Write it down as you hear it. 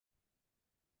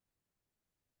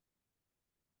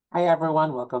Hi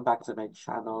everyone, welcome back to my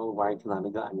channel, Warren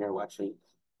Kalamiga, and you're watching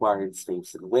Warren's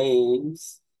Waves and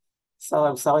Waves. So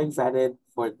I'm so excited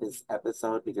for this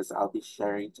episode because I'll be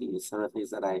sharing to you some of the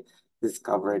things that I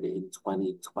discovered in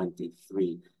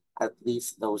 2023. At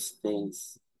least those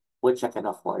things which I can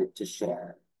afford to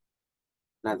share.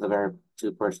 Not the very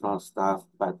too personal stuff,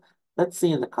 but let's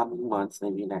see in the coming months,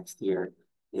 maybe next year,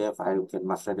 if I can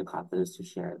muster the confidence to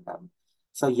share them.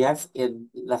 So yes, in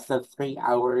less than 3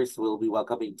 hours, we'll be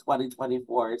welcoming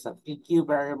 2024. So thank you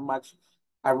very much,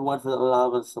 everyone, for the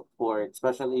love and support,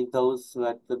 especially those who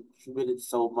had contributed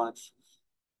so much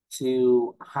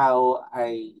to how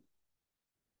I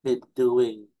been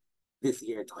doing this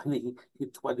year,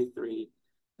 2023.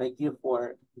 Thank you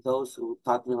for those who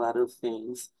taught me a lot of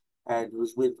things and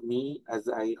who's with me as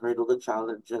I hurdle the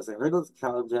challenges. I hurdled the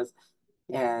challenges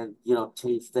and,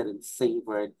 tasted and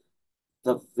savored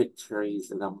the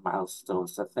victories and the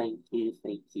milestones. So thank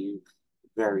you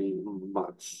very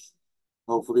much.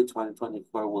 Hopefully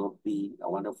 2024 will be a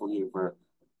wonderful year for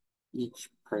each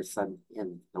person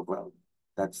in the world.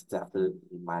 That's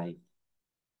definitely my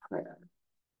prayer.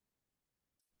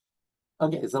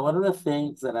 Okay, so one of the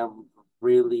things that I'm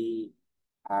really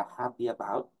happy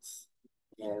about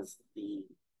is the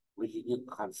reunion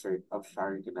concert of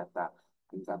Sharon Ginata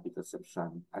and Gabby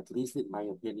Concepcion. At least in my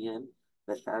opinion,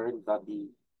 the Sharon Gabby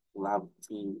love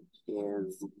team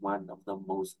is one of the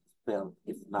most felt,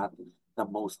 if not the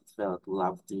most felt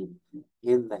love team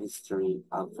in the history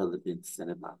of Philippine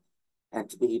cinema. And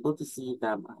to be able to see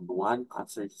them on one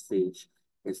concert stage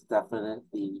is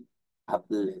definitely a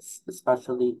bliss,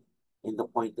 especially in the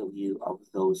point of view of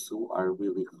those who are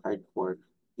really hardcore,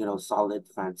 solid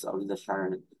fans of the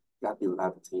Sharon Gabby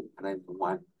Love team, and I'm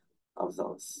one of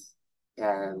those.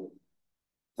 And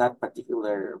that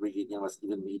particular reunion was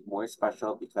even made more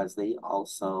special because they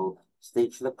also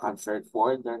staged the concert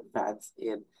for their fans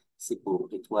in Cebu.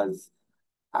 It was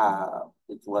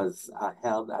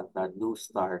held at the New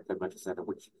Star Convention Center,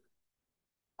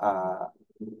 uh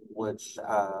which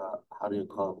how do you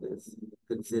call this?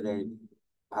 Considered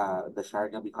the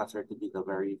Sharingan concert to be the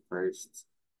very first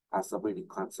celebrity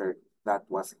concert that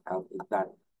was held in that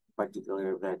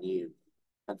particular venue.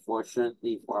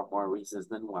 Unfortunately, for more reasons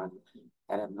than one,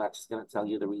 and I'm not just gonna tell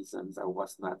you the reasons I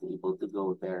was not able to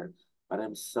go there, but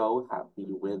I'm so happy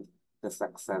with the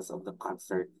success of the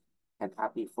concert and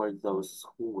happy for those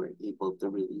who were able to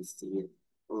really see it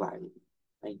live.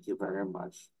 Thank you very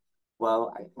much.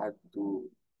 Well, I had to,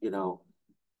 you know,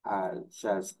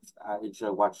 just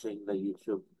enjoy watching the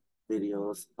YouTube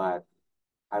videos, but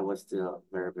I was still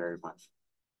very, very much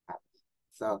happy.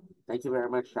 So thank you very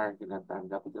much, Sharon, and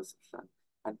that discussion,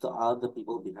 and to all the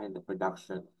people behind the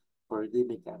production for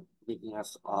really making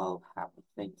us all happy.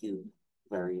 Thank you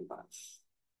very much.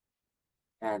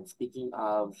 And speaking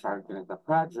of Sharon Connecta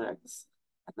projects,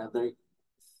 another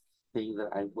thing that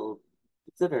I will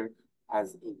consider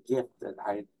as a gift that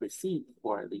I received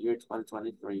for the year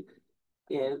 2023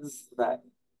 is the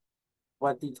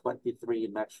 2023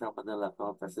 Metro Manila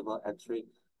Film Festival entry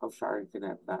of Sharon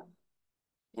Cuneta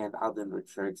and Alden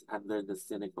Richards under the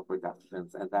Cynical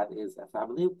Productions, and that is A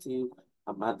Family of Two,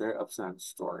 A Mother of Son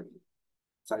story.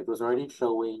 So it was already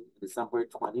showing December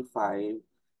 25.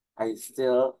 I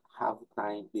still have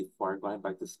time before going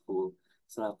back to school,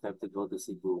 so I have time to go to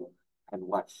Cebu and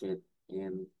watch it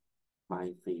in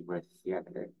my favorite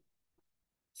theater.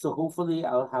 So hopefully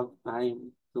I'll have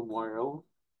time tomorrow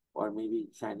or maybe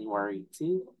January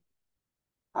too,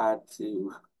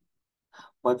 to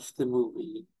watch the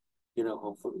movie,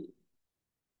 hopefully.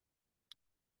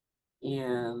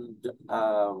 And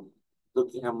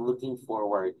I'm looking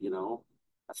forward,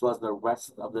 as well as the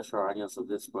rest of the Sharanians of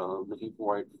this world, I'm looking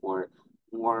forward for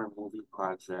more movie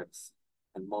projects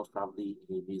and most probably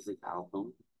a music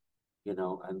album,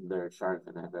 under Shara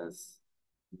Canada's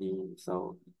name.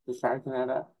 So to Shara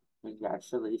Canada,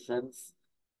 congratulations.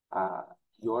 Uh,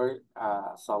 your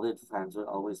solid fans will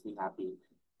always be happy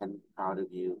and proud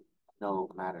of you, no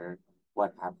matter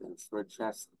what happens. We're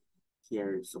just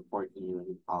here supporting you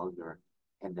in all your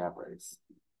endeavors.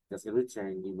 Because in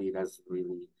return, you made us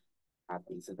really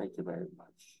happy. So thank you very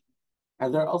much.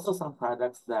 And there are also some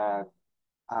products that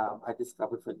I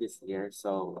discovered for this year.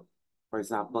 So, for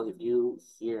example, if you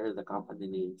hear the company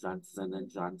name Johnson and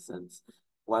Johnson's,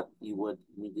 what you would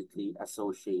immediately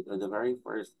associate, or the very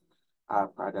first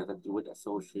product that you would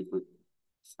associated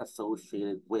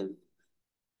with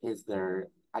is their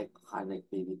iconic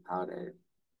baby powder.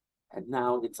 And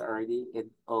now it's already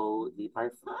in eau de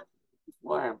parfum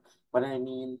form. What I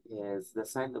mean is the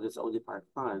scent of this eau de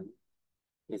parfum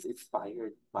is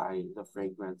inspired by the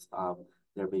fragrance of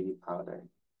their baby powder.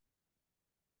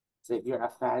 So if you're a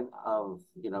fan of,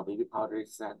 baby powder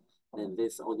scent, then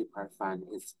this Eau de Parfum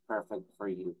is perfect for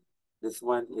you. This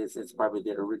one is inspired by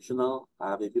the original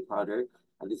baby powder,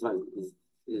 and this one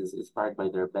is inspired by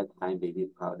their bedtime baby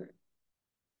powder.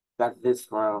 Got this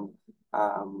from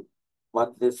um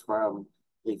bought this from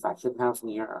a fashion house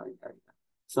near our area.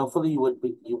 So hopefully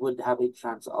you would have a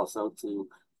chance also to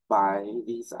buy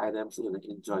these items and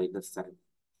enjoy the scent.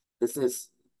 This is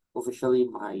officially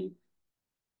my,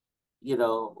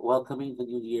 welcoming the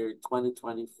new year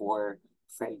 2024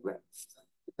 fragrance.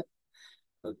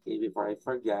 Okay, before I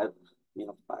forget,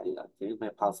 buy again my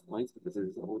pulse points because it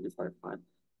is only for fun.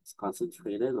 It's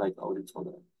concentrated like Odin told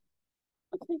it.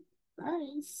 Okay,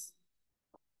 nice.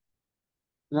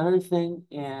 Another thing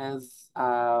is,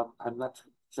 I'm not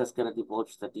just gonna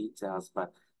divulge the details,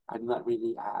 but I'm not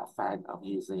really a fan of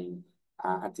using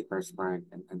antiperspirant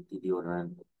and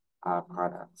anti-deodorant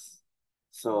products.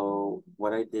 So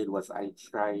what I did was I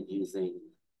tried using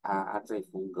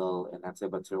antifungal and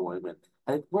antibacterial ointment,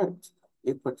 and it worked.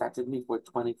 It protected me for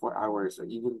 24 hours or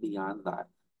even beyond that.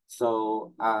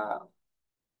 So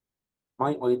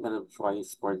my ointment of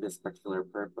choice for this particular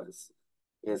purpose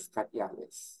is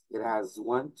Catialis. It has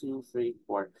one, two, three,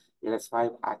 four. It has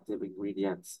five active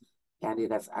ingredients, and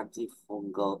it has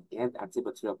antifungal and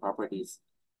antibacterial properties.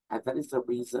 And that is the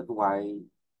reason why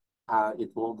it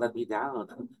won't let me down.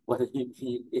 What I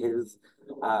mean is,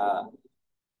 uh,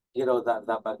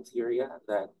 the bacteria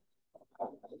uh,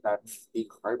 that's being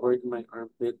harbored in my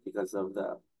armpit because of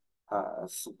the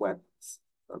sweat,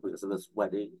 or because of the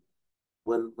sweating,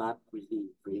 will not really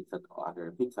create that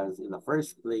odor because in the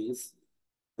first place,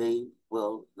 they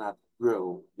will not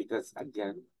grow because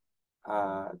again,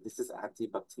 this is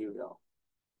antibacterial.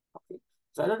 Okay.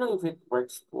 So I don't know if it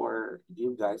works for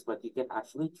you guys, but you can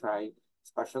actually try,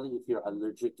 especially if you're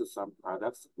allergic to some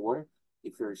products or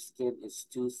if your skin is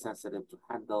too sensitive to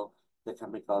handle the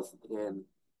chemicals in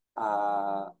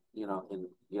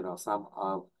some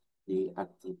of the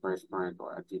antiperspirant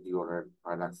or anti-deodorant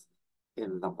products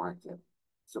in the market.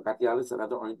 So Catialis and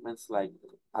other ointments like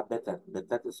Betet.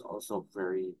 Betet is also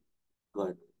very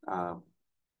good. Um,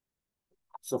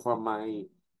 so for my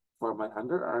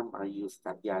underarm, I use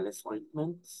Catialis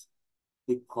ointments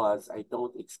because I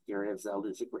don't experience the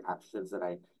allergic reactions that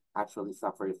I actually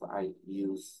suffer if I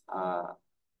use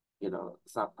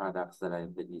some products that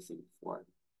I've been using before.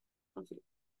 Okay.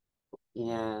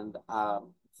 And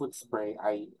food spray,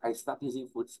 I stopped using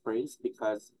food sprays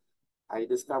because I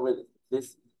discovered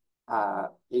this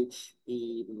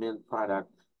HP Mint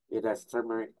product. It has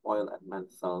turmeric oil and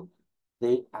menthol.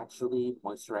 They actually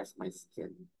moisturize my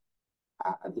skin.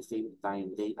 At the same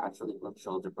time, they actually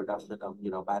control the production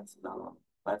of, bad smell,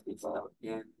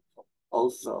 and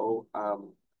also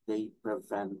they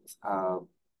prevent how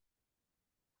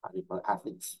do you call it,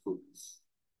 athlete's foods.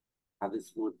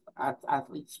 Athlete's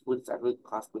foods actually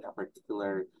cost me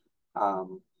a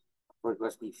um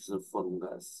particular species of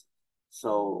fungus,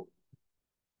 so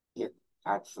it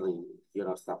actually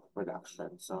stopped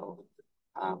production. So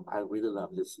I really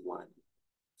love this one.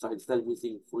 So instead of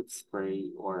using food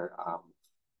spray or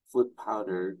food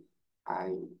powder,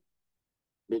 I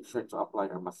make sure to apply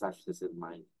or massage this in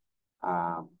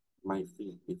um, my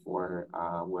feet before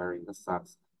wearing the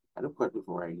socks, and of course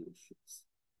before wearing the shoes.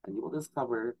 And you will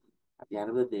discover at the end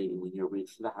of the day, when you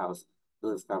reach the house,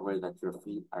 you'll discover that your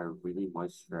feet are really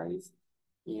moisturized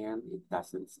and it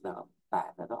doesn't smell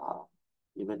bad at all,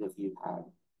 even if you have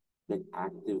been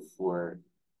active for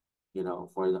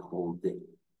the whole day.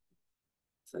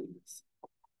 So yes.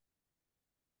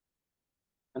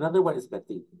 Another one is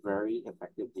Betty, very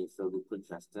effective nasal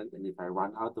decongestant. And if I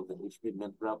run out of the HP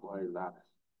Mint Rub or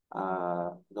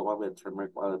the one with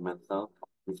turmeric oil and menthol,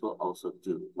 this will also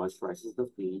do. Moisturizes the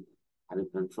feet and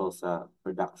it controls the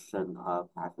production of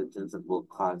pathogens that will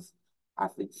cause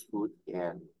athlete's foot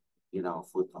and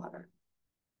foot odor.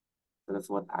 So that's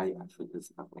what I actually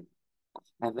discovered.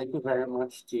 And thank you very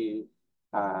much to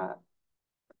uh,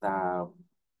 the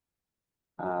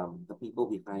the people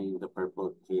behind the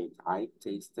purple cake. I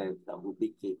tasted the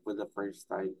ubi cake for the first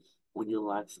time when you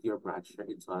launched your branch here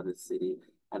in Toronto City,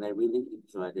 and I really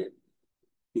enjoyed it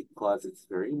because it's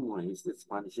very moist, it's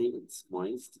spongy, it's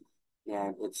moist,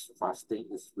 and its frosting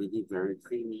is really very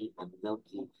creamy and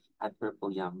milky and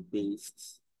purple yam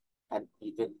based. And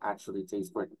you can actually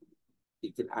taste for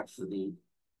you can actually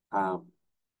um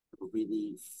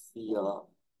really feel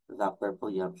the purple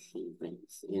yam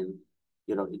shavings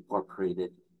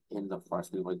incorporated in the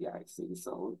frosting or the icing.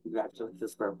 So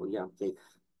congratulations, purple yam cake.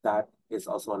 That is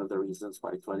also one of the reasons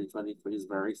why 2023 is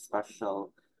very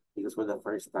special because for the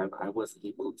first time I was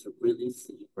able to really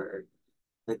savor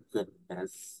the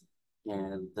goodness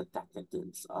and the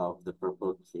decadence of the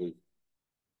purple cake.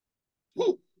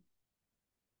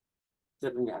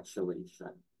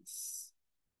 Congratulations.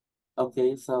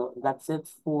 Okay, so that's it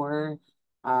for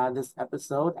this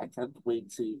episode. I can't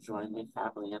wait to join my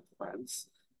family and friends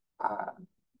uh,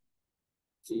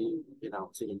 to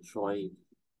to enjoy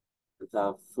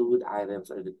the food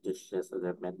items or the dishes of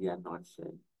the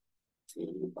medianoche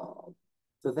table.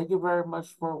 So thank you very much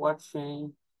for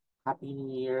watching. Happy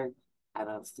New Year, and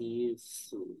I'll see you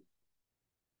soon.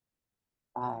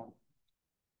 Bye.